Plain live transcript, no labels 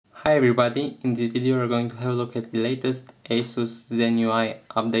Hi everybody, in this video we're going to have a look at the latest Asus ZenUI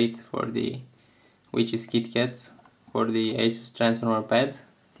update which is KitKat for the Asus transformer pad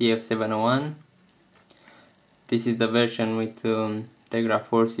TF701. This is the version with Tegra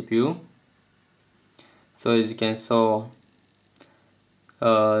 4 CPU. So as you can saw,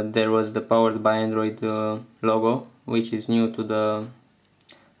 there was the powered by Android logo, which is new to the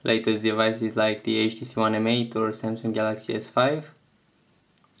latest devices like the HTC One M8 or Samsung Galaxy S5.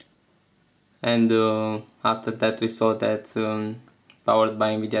 And after that we saw that powered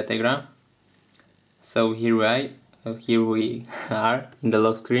by NVIDIA Tegra. So here we are in the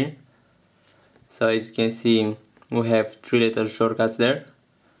lock screen. So as you can see, we have 3 little shortcuts there: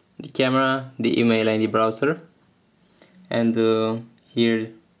 the camera, the email and the browser. And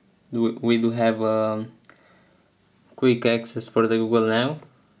here we do have quick access for the Google Now,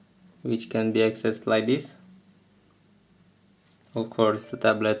 which can be accessed like this. Of course the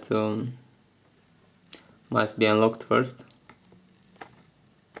tablet must be unlocked first.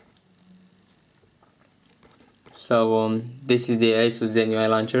 So this is the Asus ZenUI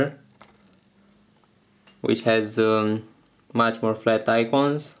launcher, which has much more flat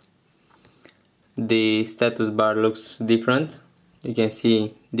icons. The status bar looks different. You can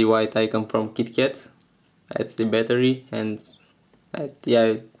see the white icon from KitKat, that's the battery, and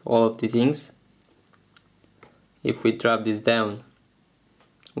all of the things. If we drop this down,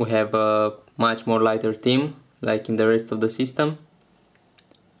 we have a much more lighter theme like in the rest of the system.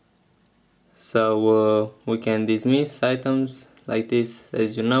 So we can dismiss items like this,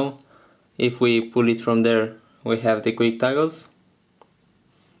 as you know. If we pull it from there, we have the quick toggles: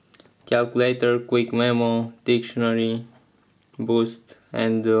 calculator, quick memo, dictionary, boost,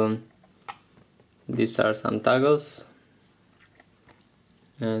 and these are some toggles,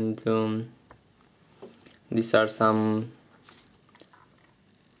 and these are some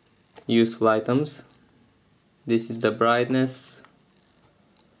useful items. This is the brightness,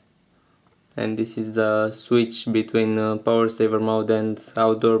 and this is the switch between power saver mode and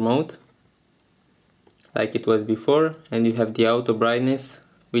outdoor mode, like it was before. And you have the auto brightness,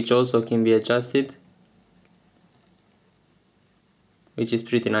 which also can be adjusted, which is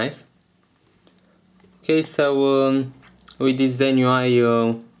pretty nice. Okay, so with this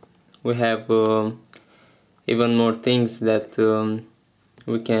ZenUI we have even more things that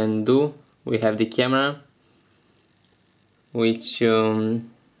we can do. We have the camera, which I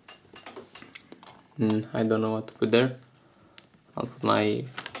don't know what to put there. I'll put my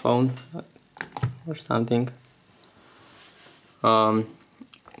phone or something.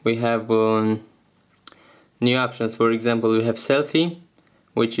 We have new options. For example, we have selfie,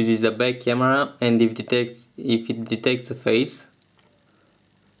 which uses the back camera, and if it detects a face,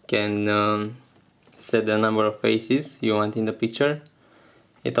 can set the number of faces you want in the picture.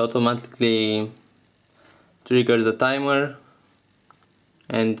 It automatically triggers a timer,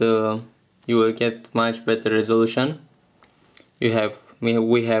 and you will get much better resolution. We have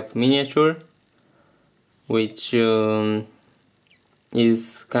miniature, which is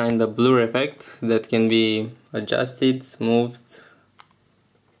kind of blur effect that can be adjusted, moved,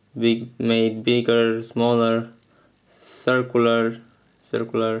 made bigger, smaller, circular,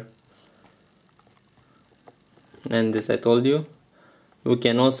 and as I told you, we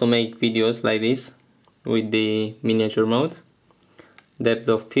can also make videos like this with the miniature mode. Depth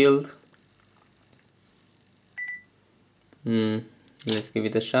of field, let's give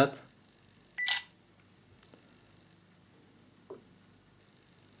it a shot.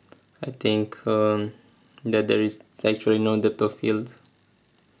 I think that there is actually no depth of field.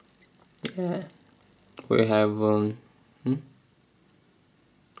 Yeah, we have oh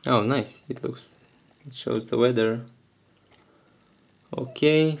nice, it shows the weather.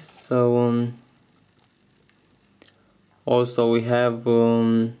 Okay, so also we have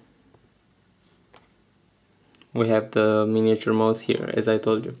the miniature mode here, as I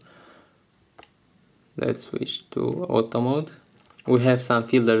told you. Let's switch to auto mode. We have some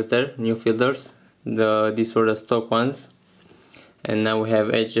filters there, new filters. These were the stock ones, and now we have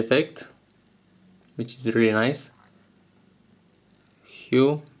edge effect, which is really nice.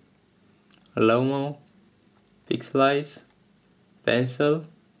 Hue, low-mo, pixelize, pencil,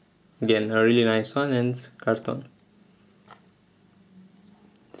 again a really nice one, and cartoon.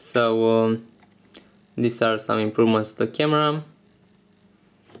 So these are some improvements to the camera.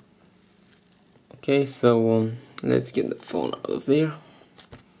 Okay, so let's get the phone out of there.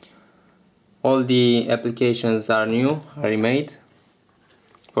 All the applications are new, are remade.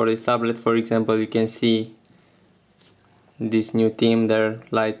 For this tablet, for example, you can see this new theme there,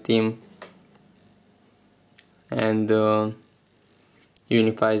 light theme, and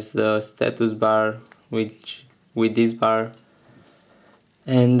unifies the status bar with this bar,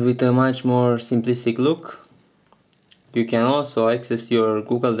 and with a much more simplistic look. You can also access your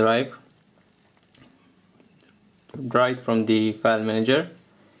Google Drive right from the file manager,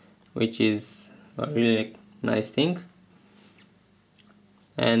 which is a really nice thing.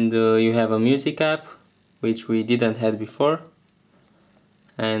 And you have a music app, which we didn't have before,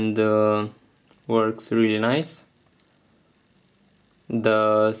 and works really nice.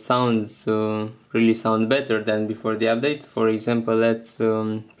 The sounds really sound better than before the update. For example, let's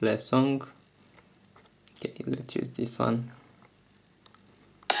play a song. Okay, let's use this one.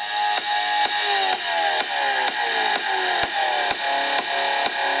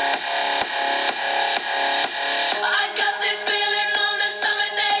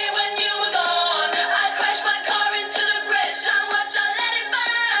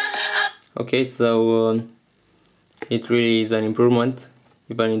 Okay, so it really is an improvement,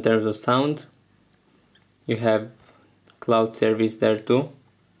 even in terms of sound. You have cloud service there too,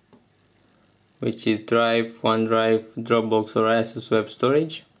 which is Drive, OneDrive, Dropbox or Asus Web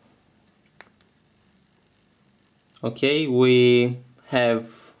Storage. Okay, we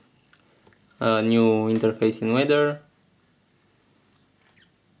have a new interface in Weather.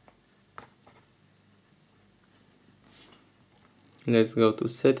 Let's go to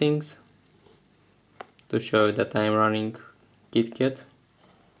Settings to show that I'm running KitKat.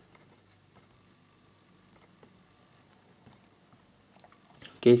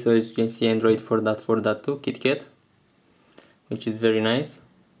 Okay, so as you can see, Android 4.4.2 KitKat, which is very nice.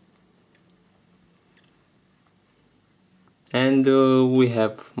 And we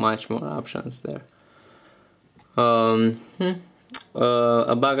have much more options there. A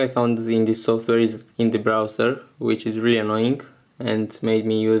bug I found in this software is in the browser, which is really annoying and made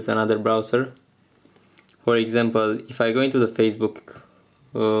me use another browser. For example, if I go into the Facebook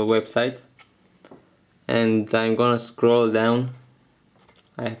website and I'm gonna scroll down,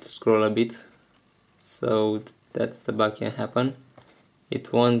 I have to scroll a bit, so that's the bug can happen.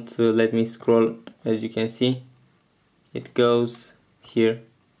 It won't let me scroll, as you can see. It goes here,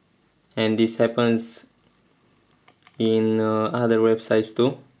 and this happens in other websites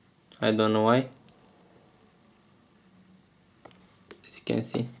too. I don't know why. As you can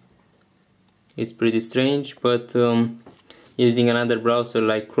see, it's pretty strange, but using another browser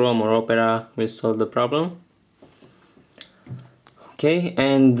like Chrome or Opera will solve the problem. Okay,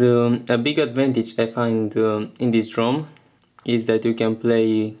 and a big advantage I find in this ROM is that you can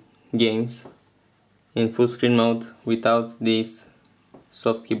play games in full screen mode without these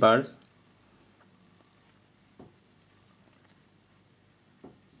soft keyboards.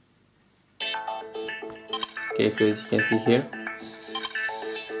 Okay, so as you can see here,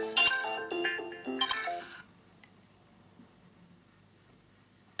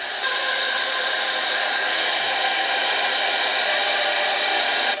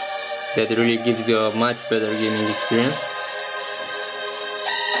 that really gives you a much better gaming experience.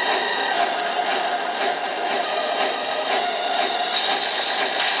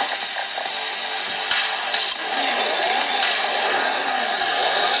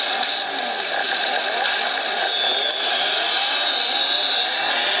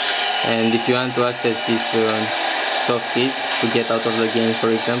 And if you want to access these soft keys to get out of the game, for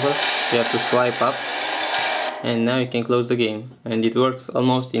example, you have to swipe up, and now you can close the game. And it works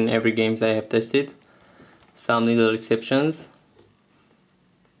almost in every games I have tested. Some little exceptions.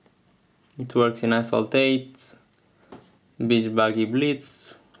 It works in Asphalt 8, Beach Buggy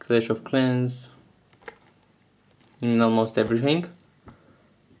Blitz, Clash of Clans, in almost everything.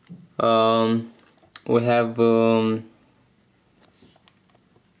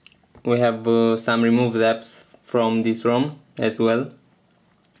 We have some removed apps from this ROM as well,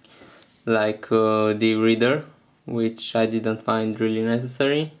 like the reader, which I didn't find really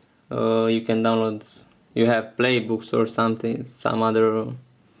necessary. You can download, you have playbooks or something, some other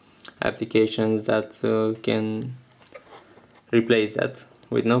applications that can replace that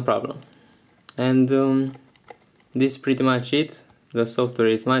with no problem. And this is pretty much it. The software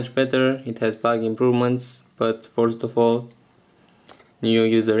is much better, it has bug improvements, but first of all, new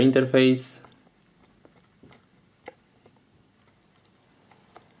user interface,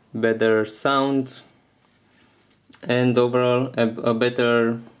 better sound, and overall a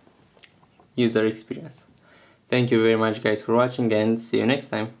better user experience. Thank you very much guys for watching, and see you next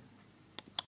time.